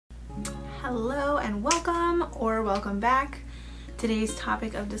Hello and welcome or welcome back. Today's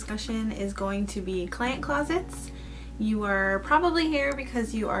topic of discussion is going to be client closets. You are probably here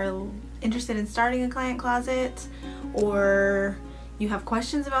because you are interested in starting a client closet or you have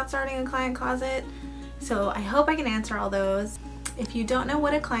questions about starting a client closet. So I hope I can answer all those. If you don't know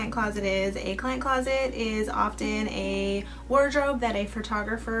what a client closet is often a wardrobe that a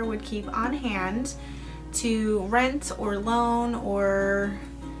photographer would keep on hand to rent or loan or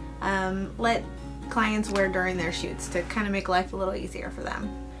let clients wear during their shoots to kind of make life a little easier for them.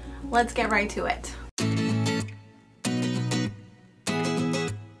 Let's get right to it.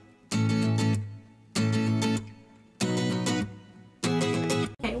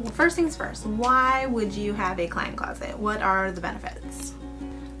 Okay, well, first things first, why would you have a client closet? What are the benefits?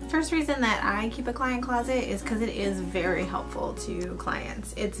 The first reason that I keep a client closet is because it is very helpful to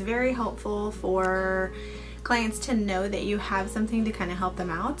clients. It's very helpful for clients to know that you have something to kind of help them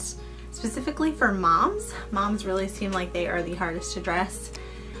out. Specifically for moms. Moms really seem like they are the hardest to dress.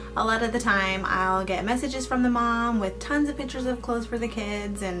 A lot of the time I'll get messages from the mom with tons of pictures of clothes for the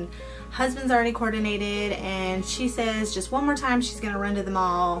kids and husband's already coordinated and she says just one more time she's gonna run to the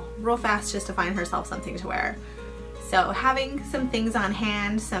mall real fast just to find herself something to wear. So having some things on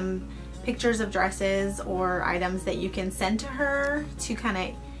hand, some pictures of dresses or items that you can send to her to kind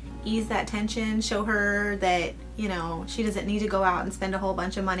of ease that tension, show her that, you know, she doesn't need to go out and spend a whole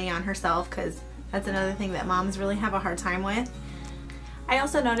bunch of money on herself, because that's another thing that moms really have a hard time with. I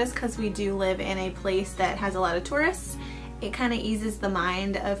also notice, because we do live in a place that has a lot of tourists, it kind of eases the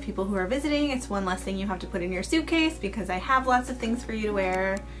mind of people who are visiting. It's one less thing you have to put in your suitcase because I have lots of things for you to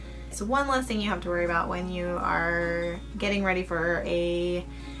wear. It's one less thing you have to worry about when you are getting ready for a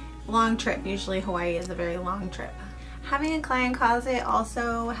long trip. Usually Hawaii is a very long trip. Having a client closet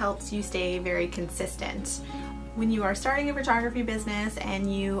also helps you stay very consistent. When you are starting a photography business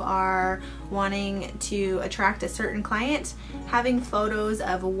and you are wanting to attract a certain client, having photos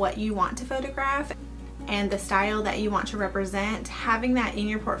of what you want to photograph and the style that you want to represent, having that in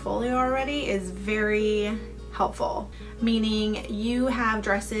your portfolio already is very helpful. Meaning you have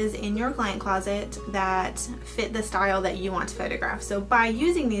dresses in your client closet that fit the style that you want to photograph. So by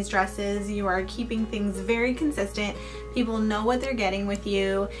using these dresses, you are keeping things very consistent. People know what they're getting with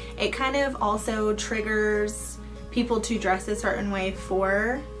you. It kind of also triggers people to dress a certain way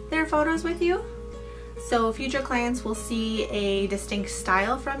for their photos with you. So future clients will see a distinct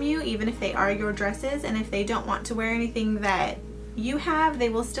style from you, even if they are your dresses, and if they don't want to wear anything that you have, they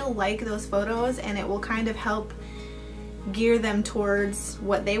will still like those photos and it will kind of help gear them towards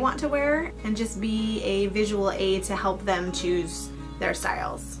what they want to wear and just be a visual aid to help them choose their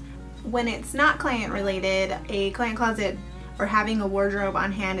styles. When it's not client related, a client closet or having a wardrobe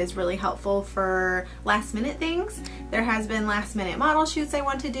on hand is really helpful for last minute things. There has been last minute model shoots I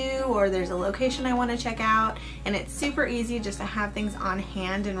want to do, or there's a location I want to check out, and it's super easy just to have things on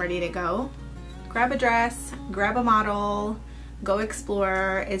hand and ready to go. Grab a dress, grab a model, go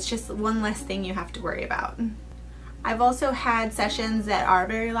explore. It's just one less thing you have to worry about. I've also had sessions that are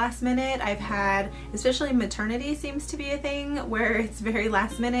very last minute. I've had, especially maternity seems to be a thing where it's very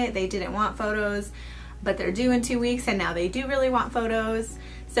last minute. They didn't want photos, but they're due in 2 weeks and now they do really want photos.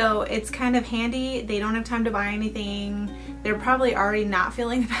 So it's kind of handy. They don't have time to buy anything. They're probably already not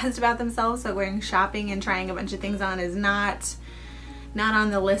feeling the best about themselves, so going shopping and trying a bunch of things on is not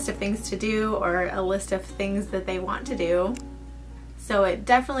on the list of things to do or a list of things that they want to do. So it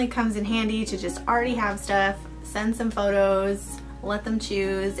definitely comes in handy to just already have stuff, send some photos, let them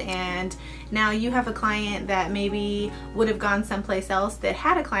choose, and now you have a client that maybe would have gone someplace else that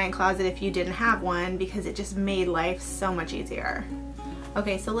had a client closet if you didn't have one, because it just made life so much easier.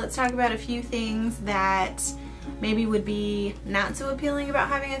 Okay, so let's talk about a few things that maybe would be not so appealing about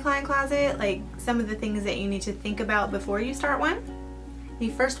having a client closet, like some of the things that you need to think about before you start one.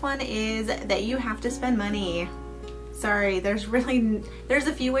 The first one is that you have to spend money. Sorry, there's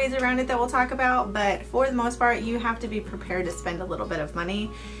a few ways around it that we'll talk about, but for the most part you have to be prepared to spend a little bit of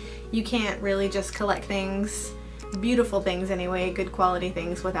money. You can't really just collect things, beautiful things anyway, good quality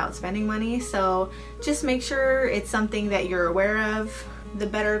things, without spending money. So just make sure it's something that you're aware of. The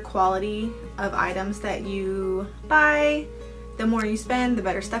better quality of items that you buy, the more you spend, the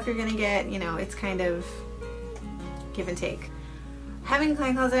better stuff you're gonna get. You know, it's kind of give and take. Having a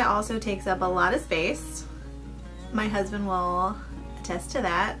client closet also takes up a lot of space. My husband will attest to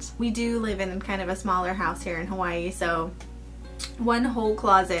that. We do live in kind of a smaller house here in Hawaii, so one whole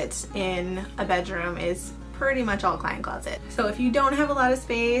closet in a bedroom is pretty much all client closet. So if you don't have a lot of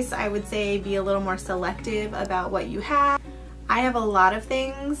space, I would say be a little more selective about what you have. I have a lot of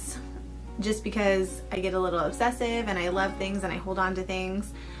things just because I get a little obsessive and I love things and I hold on to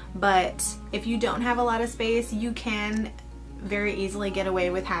things. but if you don't have a lot of space, you can very easily get away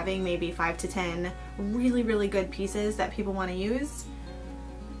with having maybe 5 to 10 really good pieces that people want to use.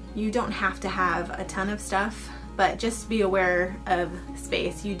 You don't have to have a ton of stuff, but just be aware of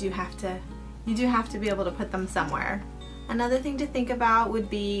space. You do have to be able to put them somewhere. Another thing to think about would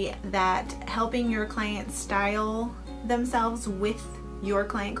be that helping your client style themselves with your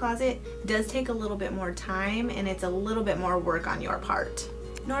client closet does take a little bit more time, and it's a little bit more work on your part.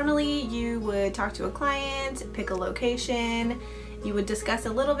 Normally you would talk to a client, pick a location, you would discuss a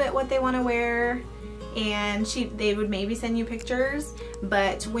little bit what they want to wear, and they would maybe send you pictures.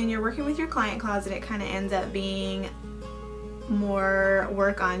 But when you're working with your client closet, it kind of ends up being more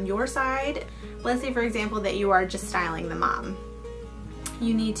work on your side. Let's say, for example, that you are just styling the mom.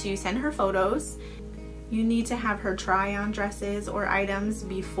 You need to send her photos. You need to have her try on dresses or items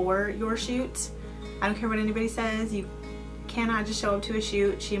before your shoot. I don't care what anybody says, you cannot just show up to a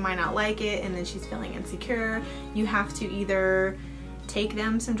shoot. She might not like it and then she's feeling insecure. You have to either take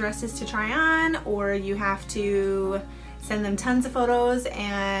them some dresses to try on, or you have to send them tons of photos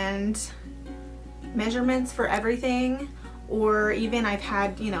and measurements for everything. Or even I've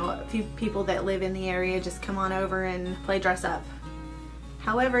had, you know, a few people that live in the area just come on over and play dress up.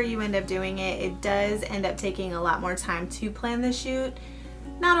 However you end up doing it, it does end up taking a lot more time to plan the shoot.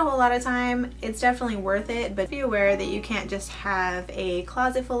 Not a whole lot of time. It's definitely worth it, but be aware that you can't just have a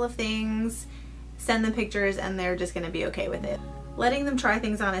closet full of things, send them pictures, and they're just going to be okay with it. Letting them try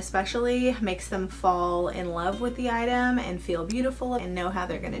things on especially makes them fall in love with the item and feel beautiful and know how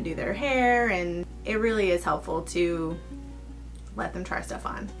they're going to do their hair, and it really is helpful to let them try stuff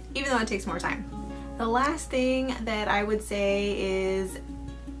on, even though it takes more time. The last thing that I would say is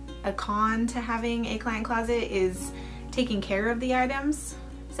a con to having a client closet is taking care of the items.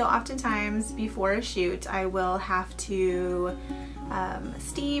 So oftentimes before a shoot, I will have to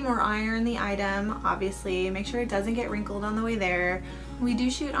steam or iron the item, obviously, make sure it doesn't get wrinkled on the way there. We do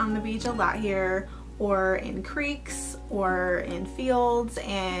shoot on the beach a lot here, or in creeks, or in fields,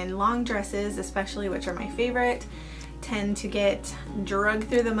 and long dresses especially, which are my favorite, tend to get dragged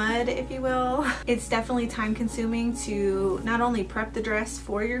through the mud, if you will. It's definitely time consuming to not only prep the dress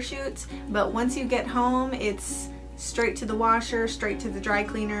for your shoot, but once you get home, it's straight to the washer, straight to the dry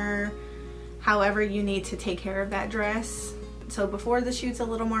cleaner, however you need to take care of that dress. So before the shoot's a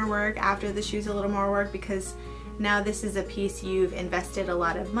little more work, after the shoot's a little more work, because now this is a piece you've invested a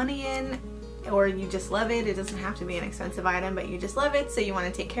lot of money in, or you just love it. It doesn't have to be an expensive item, but you just love it, so you want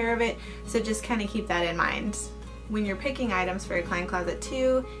to take care of it. So just kind of keep that in mind. When you're picking items for your client closet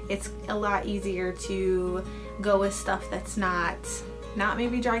too, it's a lot easier to go with stuff that's not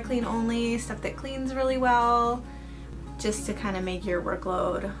maybe dry clean only, stuff that cleans really well, just to kind of make your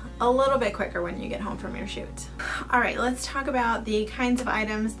workload a little bit quicker when you get home from your shoot. All right, let's talk about the kinds of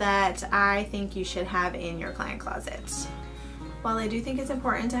items that I think you should have in your client closet. While I do think it's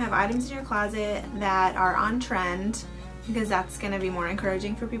important to have items in your closet that are on trend, because that's going to be more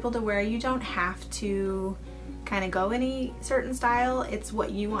encouraging for people to wear, you don't have to kind of go any certain style. It's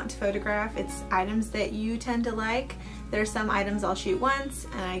what you want to photograph. It's items that you tend to like. There's some items I'll shoot once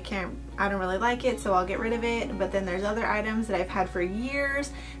and I don't really like it, so I'll get rid of it. But then there's other items that I've had for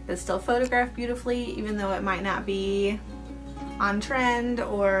years that still photograph beautifully, even though it might not be on trend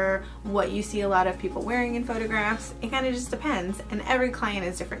or what you see a lot of people wearing in photographs. It kind of just depends, and every client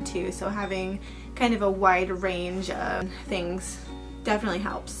is different too, so having kind of a wide range of things definitely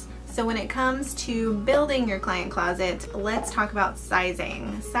helps. So when it comes to building your client closet, let's talk about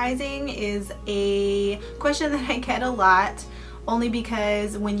sizing. Sizing is a question that I get a lot, only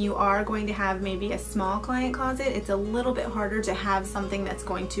because when you are going to have maybe a small client closet, it's a little bit harder to have something that's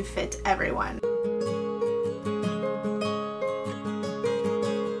going to fit everyone.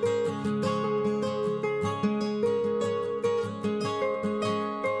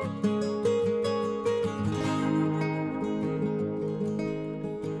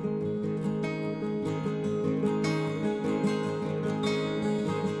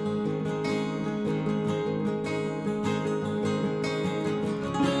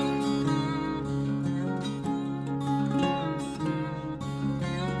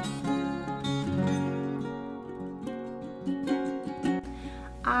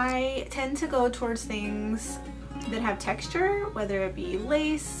 I tend to go towards things that have texture, whether it be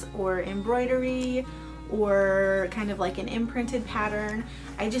lace or embroidery or kind of like an imprinted pattern.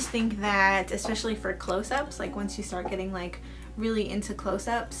 I just think that, especially for close-ups, like once you start getting like really into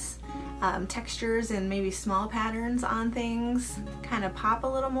close-ups, textures and maybe small patterns on things kind of pop a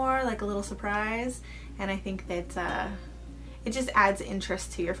little more, like a little surprise. And I think that it just adds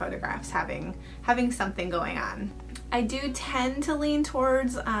interest to your photographs, having something going on. I do tend to lean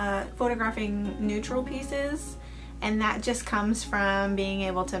towards photographing neutral pieces, and that just comes from being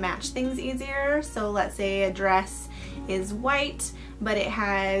able to match things easier. So let's say a dress is white, but it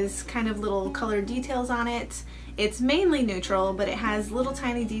has kind of little colored details on it. It's mainly neutral, but it has little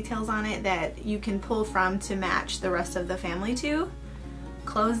tiny details on it that you can pull from to match the rest of the family to.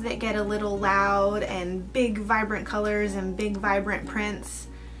 Clothes that get a little loud and big vibrant colors and big vibrant prints,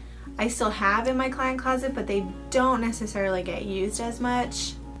 I still have in my client closet, but they don't necessarily get used as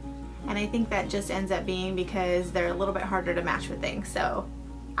much. And I think that just ends up being because they're a little bit harder to match with things. So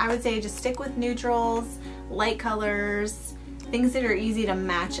I would say just stick with neutrals, light colors, things that are easy to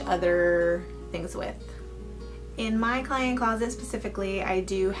match other things with. In my client closet specifically, I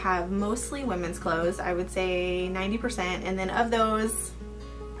do have mostly women's clothes. I would say 90%, and then of those,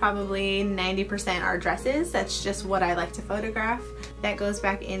 probably 90% are dresses. That's just what I like to photograph. That goes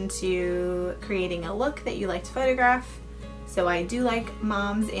back into creating a look that you like to photograph. So I do like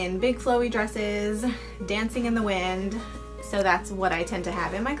moms in big flowy dresses, dancing in the wind. So that's what I tend to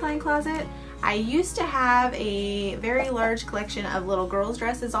have in my client closet. I used to have a very large collection of little girls'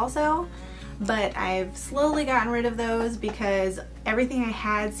 dresses also, but I've slowly gotten rid of those because everything I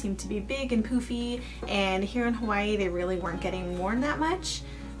had seemed to be big and poofy, and here in Hawaii they really weren't getting worn that much.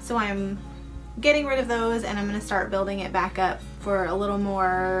 So I'm getting rid of those, and I'm going to start building it back up for a little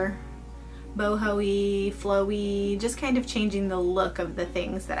more boho-y, flowy, just kind of changing the look of the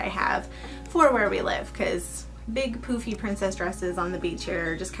things that I have for where we live, because big poofy princess dresses on the beach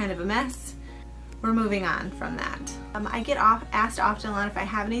here are just kind of a mess. We're moving on from that. I get asked often a lot if I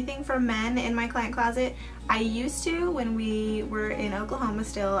have anything for men in my client closet. I used to when we were in Oklahoma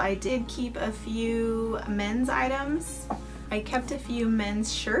still. I did keep a few men's items. I kept a few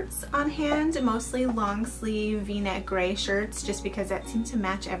men's shirts on hand, mostly long sleeve V-neck gray shirts, just because that seemed to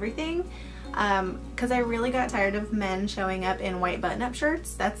match everything. Because I really got tired of men showing up in white button-up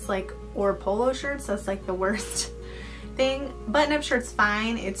shirts. That's like, or polo shirts, that's like the worst thing. Button-up shirts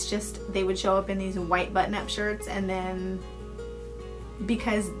fine, it's just they would show up in these white button-up shirts, and then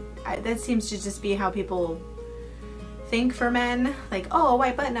because that seems to just be how people think for men, like, oh, a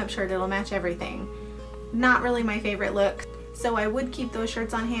white button-up shirt, it'll match everything. Not really my favorite look. So I would keep those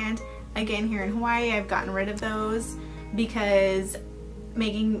shirts on hand. Again, here in Hawaii, I've gotten rid of those because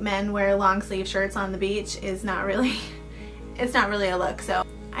making men wear long sleeve shirts on the beach is not really, it's not really a look. So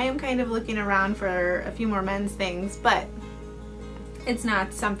I am kind of looking around for a few more men's things, but it's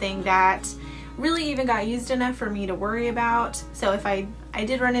not something that really even got used enough for me to worry about. So if I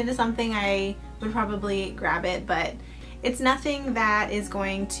did run into something, I would probably grab it, but it's nothing that is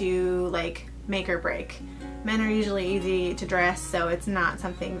going to like make or break. Men are usually easy to dress, so it's not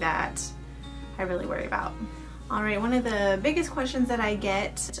something that I really worry about. Alright, one of the biggest questions that I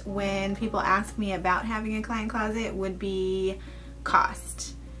get when people ask me about having a client closet would be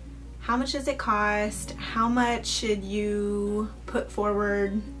cost. How much does it cost? How much should you put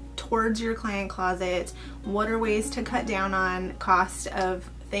forward towards your client closet? What are ways to cut down on cost of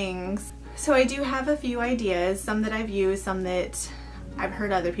things? So I do have a few ideas, some that I've used, some that I've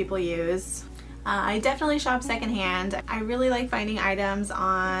heard other people use. I definitely shop secondhand. I really like finding items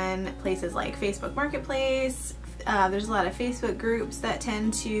on places like Facebook Marketplace. There's a lot of Facebook groups that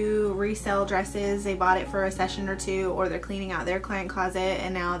tend to resell dresses. They bought it for a session or two, or they're cleaning out their client closet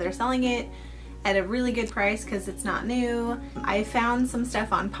and now they're selling it at a really good price because it's not new. I found some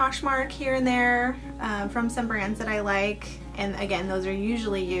stuff on Poshmark here and there from some brands that I like, and again, those are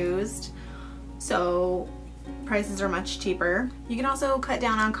usually used, so prices are much cheaper. You can also cut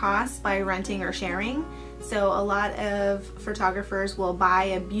down on costs by renting or sharing. So a lot of photographers will buy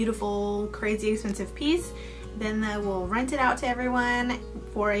a beautiful, crazy expensive piece, then they will rent it out to everyone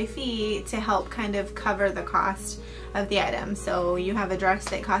for a fee to help kind of cover the cost of the item. So you have a dress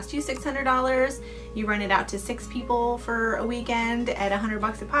that cost you $600, you rent it out to 6 people for a weekend at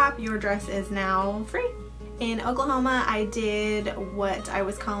 $100 a pop, your dress is now free. In Oklahoma, I did what I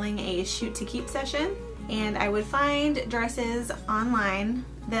was calling a shoot to keep session, and I would find dresses online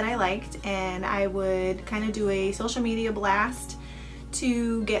that I liked, and I would kind of do a social media blast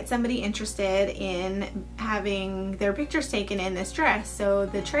to get somebody interested in having their pictures taken in this dress. So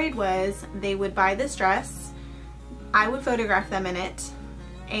the trade was they would buy this dress, I would photograph them in it,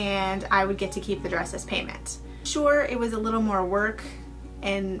 and I would get to keep the dress as payment. Sure, it was a little more work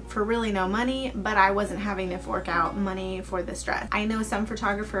and for really no money, but I wasn't having to fork out money for this dress. I know some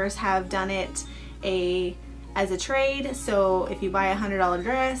photographers have done it as a trade, so if you buy a $100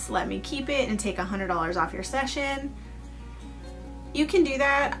 dress, let me keep it and take $100 off your session. You can do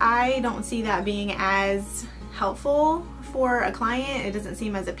that. I don't see that being as helpful for a client. It doesn't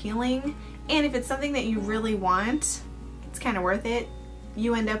seem as appealing. And if it's something that you really want, it's kind of worth it.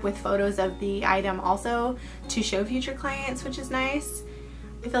 You end up with photos of the item also to show future clients, which is nice.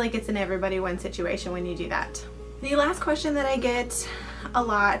 I feel like it's an everybody win situation when you do that. The last question that I get a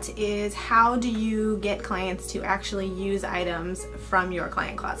lot is, how do you get clients to actually use items from your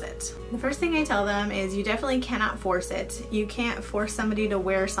client closet? The first thing I tell them is you definitely cannot force it. You can't force somebody to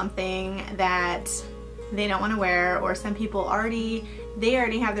wear something that they don't want to wear, or some people already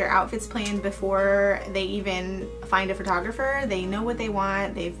have their outfits planned before they even find a photographer. They know what they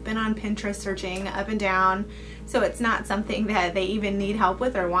want. They've been on Pinterest searching up and down, so it's not something that they even need help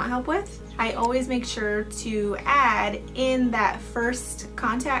with or want help with. I always make sure to add in that first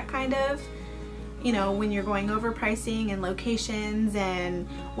contact, kind of, you know, when you're going over pricing and locations and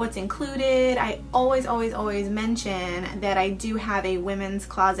what's included, I always mention that I do have a women's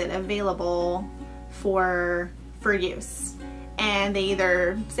closet available for use. And they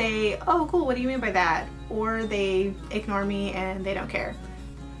either say, oh cool, what do you mean by that? Or they ignore me and they don't care.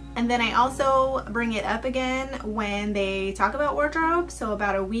 And then I also bring it up again when they talk about wardrobe. So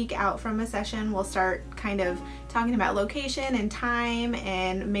about a week out from a session, we'll start kind of talking about location and time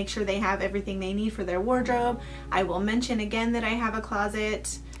and make sure they have everything they need for their wardrobe. I will mention again that I have a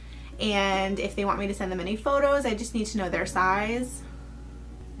closet, and if they want me to send them any photos, I just need to know their size.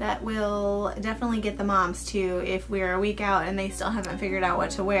 That will definitely get the moms too. If we're a week out and they still haven't figured out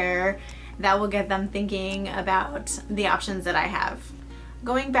what to wear, that will get them thinking about the options that I have.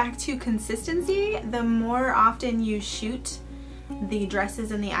 Going back to consistency, the more often you shoot the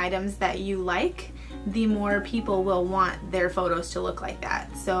dresses and the items that you like, the more people will want their photos to look like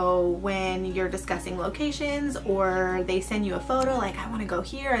that. So when you're discussing locations or they send you a photo like, I want to go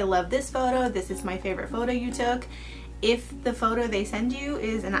here, I love this photo, this is my favorite photo you took. If the photo they send you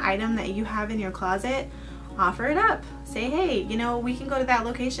is an item that you have in your closet, offer it up. Say, hey, you know, we can go to that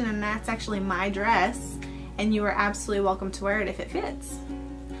location and that's actually my dress, and you are absolutely welcome to wear it if it fits.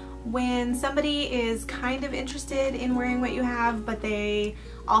 When somebody is kind of interested in wearing what you have, but they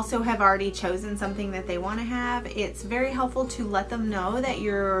also have already chosen something that they want to have, it's very helpful to let them know that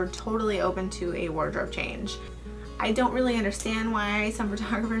you're totally open to a wardrobe change. I don't really understand why some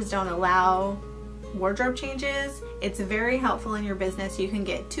photographers don't allow wardrobe changes. It's very helpful in your business. You can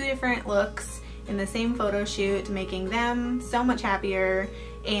get 2 different looks in the same photo shoot, making them so much happier,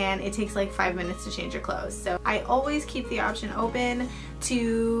 and it takes like 5 minutes to change your clothes. So I always keep the option open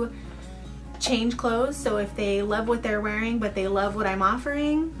to change clothes. So if they love what they're wearing but they love what I'm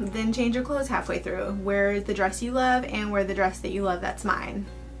offering, then change your clothes halfway through. Wear the dress you love and wear the dress that you love that's mine.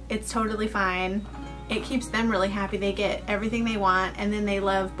 It's totally fine. It keeps them really happy. They get everything they want, and then they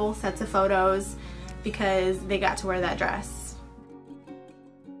love both sets of photos because they got to wear that dress.